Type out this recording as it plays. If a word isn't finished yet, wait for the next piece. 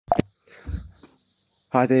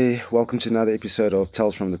Hi there, welcome to another episode of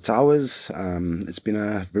Tales from the Towers. It's been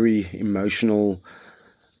a very emotional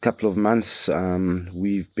couple of months.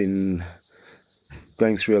 We've been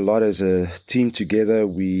going through a lot as a team together.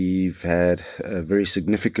 We've had a very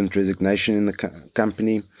significant resignation in the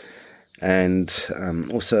company, and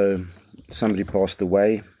also somebody passed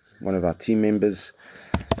away. One of our team members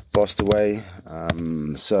passed away.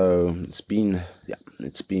 So it's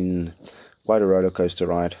been quite a roller coaster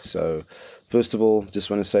ride. So first of all, just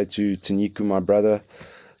want to say to Niku, my brother,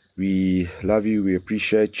 we love you, we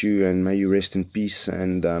appreciate you, and may you rest in peace.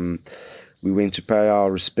 And we went to pay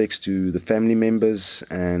our respects to the family members,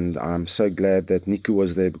 and I'm so glad that Niku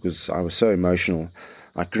was there because I was so emotional.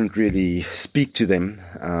 I couldn't really speak to them,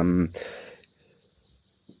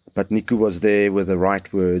 but Niku was there with the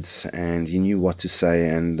right words, and he knew what to say.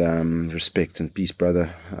 And respect and peace,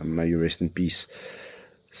 brother. May you rest in peace.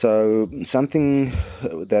 So something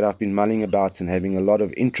that I've been mulling about and having a lot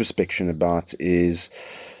of introspection about is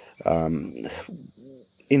in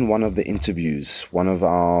one of the interviews, one of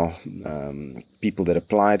our people that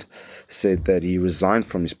applied said that he resigned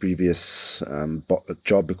from his previous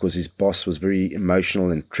job because his boss was very emotional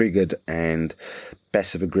and triggered and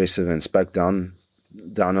passive-aggressive and spoke down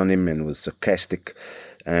on him and was sarcastic.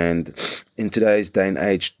 And in today's day and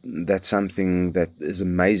age, that's something that is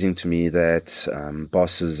amazing to me, that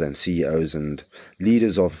bosses and CEOs and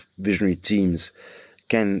leaders of visionary teams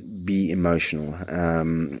can be emotional.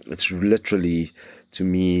 It's literally, to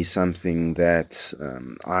me, something that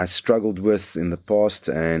I struggled with in the past,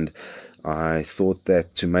 and I thought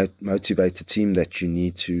that to motivate a team that you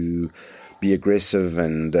need to be aggressive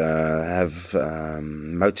and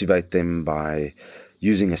motivate them by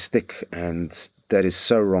using a stick, and that is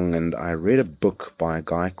so wrong. And I read a book by a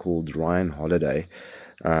guy called Ryan Holiday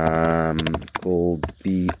called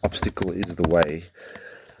The Obstacle is the Way,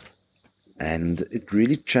 and it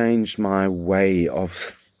really changed my way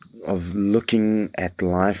of looking at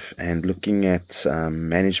life and looking at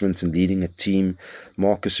management and leading a team.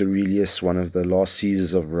 Marcus Aurelius, one of the last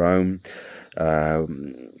Caesars of Rome,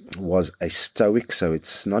 was a Stoic, so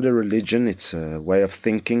it's not a religion, it's a way of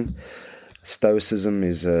thinking. Stoicism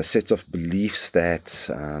is a set of beliefs that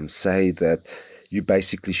say that you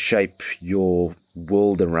basically shape your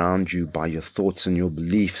world around you by your thoughts and your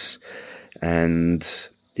beliefs. And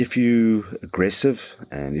if you're aggressive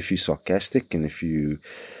and if you're sarcastic and if you...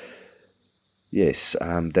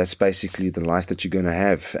 that's basically the life that you're going to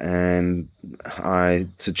have. And I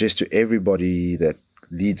suggest to everybody that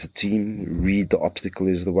leads a team, read The Obstacle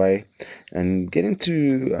is the Way and get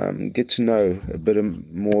to know a bit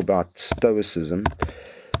more about Stoicism.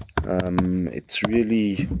 It's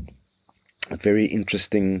really a very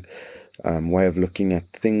interesting way of looking at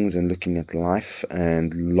things and looking at life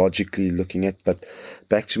and logically looking at. But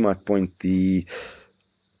back to my point, the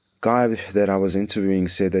guy that I was interviewing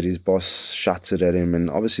said that his boss shouted at him, and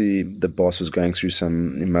obviously the boss was going through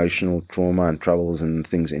some emotional trauma and troubles and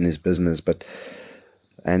things in his business.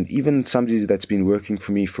 And even somebody that's been working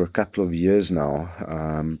for me for a couple of years now,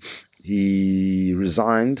 he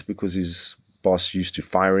resigned because his boss used to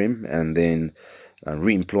fire him and then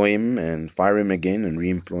re-employ him and fire him again and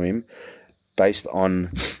re-employ him based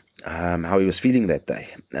on how he was feeling that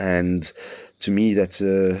day. And to me, that's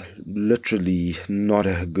literally not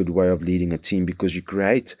a good way of leading a team, because you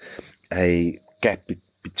create a gap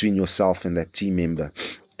between yourself and that team member,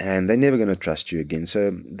 and they're never going to trust you again. So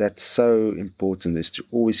that's so important, is to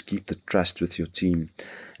always keep the trust with your team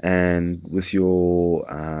and with your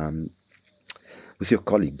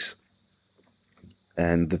colleagues.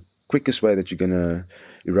 And the quickest way that you're going to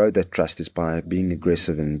erode that trust is by being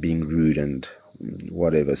aggressive and being rude and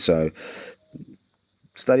whatever. So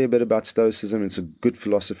study a bit about Stoicism. It's a good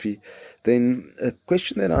philosophy. Then a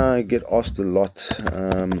question that I get asked a lot,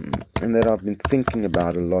 and that I've been thinking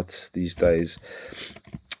about a lot these days,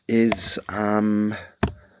 is how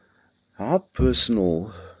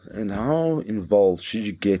personal and how involved should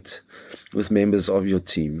you get with members of your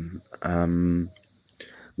team.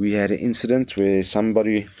 We had an incident where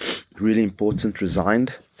somebody really important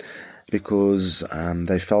resigned because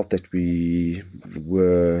they felt that we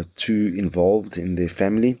were too involved in their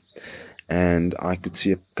family, and I could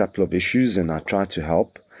see a couple of issues, and I tried to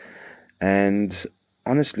help. And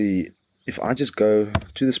honestly, if I just go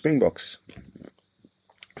to the Springboks,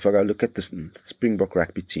 if I go look at the Springbok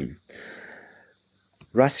rugby team,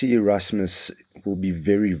 Rassie Erasmus will be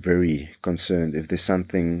very, very concerned if there's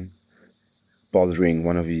something bothering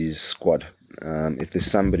one of his squad. If there's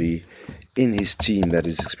somebody in his team that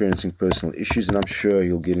is experiencing personal issues, and I'm sure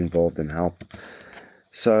he'll get involved and help.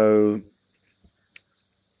 So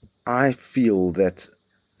I feel that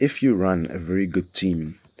if you run a very good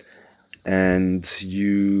team and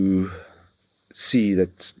you see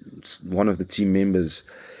that one of the team members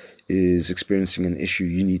is experiencing an issue,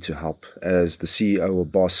 you need to help. As the CEO or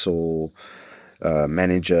boss or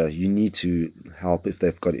manager, you need to help if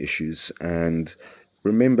they've got issues. And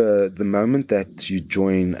remember, the moment that you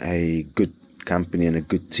join a good company and a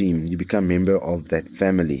good team, you become a member of that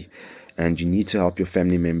family, and you need to help your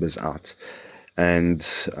family members out. And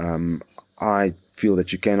I feel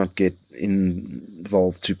that you cannot get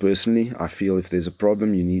involved too personally. I feel if there's a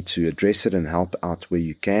problem, you need to address it and help out where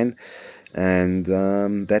you can. And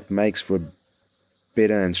that makes for a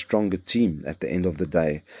better and stronger team at the end of the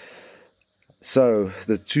day. So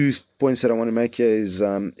the 2 points that I want to make here is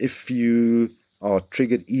if you are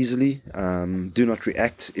triggered easily, do not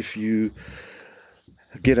react. If you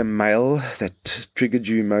get a mail that triggered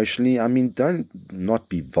you emotionally, I mean, don't not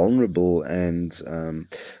be vulnerable,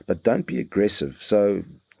 but don't be aggressive. So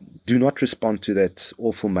do not respond to that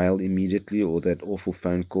awful mail immediately or that awful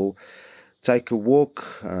phone call. Take a walk,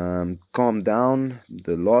 calm down.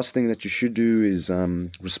 The last thing that you should do is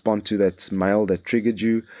respond to that mail that triggered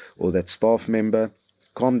you or that staff member.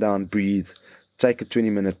 Calm down, breathe, take a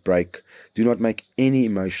 20-minute break. Do not make any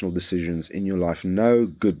emotional decisions in your life. No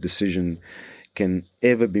good decision can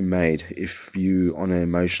ever be made if you're on an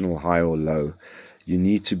emotional high or low. You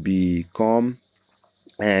need to be calm.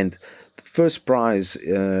 And first prize,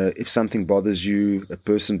 if something bothers you, a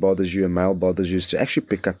person bothers you, a mail bothers you, is to actually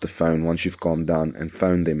pick up the phone once you've calmed down and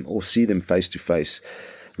phone them or see them face to face.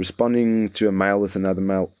 Responding to a mail with another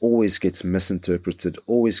mail always gets misinterpreted,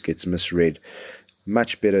 always gets misread.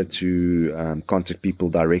 Much better to contact people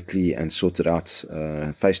directly and sort it out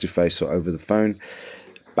face to face or over the phone,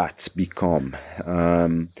 but be calm.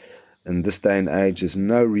 In this day and age, there's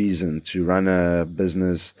no reason to run a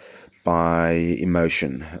business by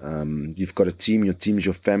emotion. You've got a team, your team is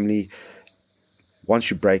your family. Once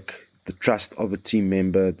you break the trust of a team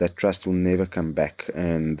member, that trust will never come back.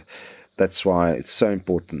 And that's why it's so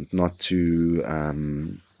important not to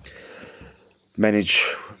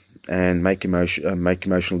manage and make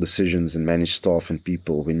emotional decisions and manage staff and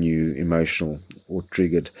people when you're emotional or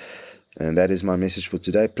triggered. And that is my message for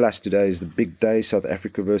today. Plus, today is the big day, South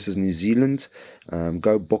Africa versus New Zealand.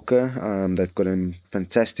 Go Bokke. They've got a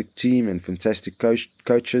fantastic team and fantastic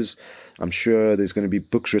coaches. I'm sure there's going to be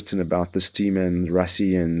books written about this team and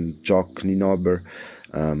Rassie and Jock Nienaber.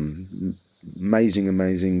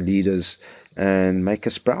 Amazing leaders, and make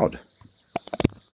us proud.